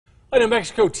A New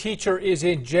Mexico teacher is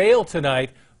in jail tonight.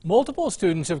 Multiple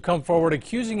students have come forward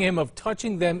accusing him of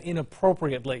touching them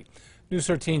inappropriately. News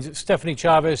 13's Stephanie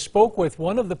Chavez spoke with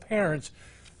one of the parents,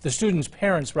 the student's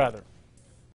parents, rather.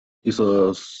 He's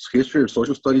a history or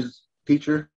social studies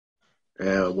teacher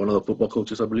and one of the football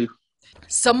coaches, I believe.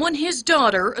 Someone his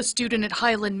daughter, a student at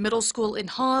Highland Middle School in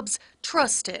Hobbs,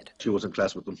 trusted. She was in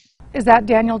class with him. Is that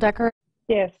Daniel Decker?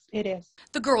 Yes, it is.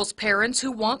 The girl's parents,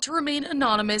 who want to remain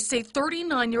anonymous, say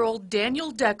 39-year-old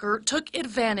Daniel Decker took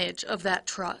advantage of that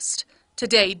trust.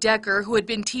 Today, Decker, who had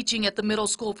been teaching at the middle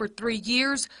school for 3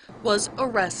 years, was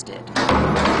arrested.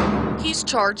 He's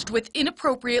charged with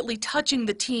inappropriately touching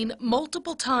the teen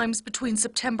multiple times between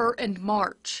September and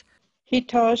March. He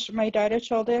touched my daughter's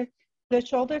shoulder, the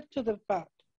shoulder to the butt.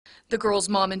 The girl's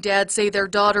mom and dad say their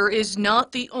daughter is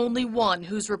not the only one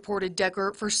who's reported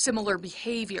Decker for similar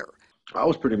behavior. I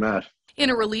was pretty mad. In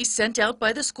a release sent out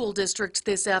by the school district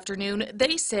this afternoon,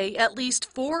 they say at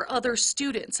least 4 other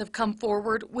students have come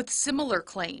forward with similar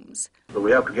claims. So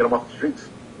we have to get them off the streets.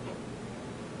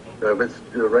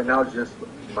 Right now it's just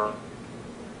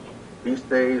these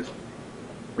days,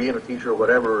 being a teacher or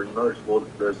whatever in another school,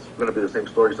 there's going to be the same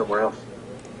story somewhere else.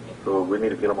 So we need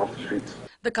to get them off the streets.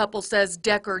 The couple says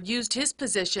Decker used his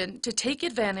position to take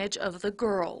advantage of the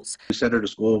girls. We send her to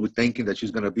school, we're thinking that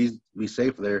she's going to be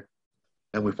safe there.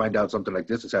 And we find out something like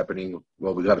this is happening,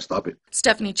 well, we got to stop it.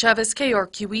 Stephanie Chavez,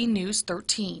 KRQE News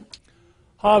 13.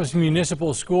 Hobbs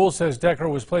Municipal School says Decker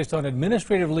was placed on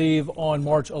administrative leave on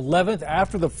March 11th.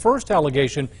 After the first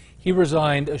allegation, he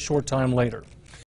resigned a short time later.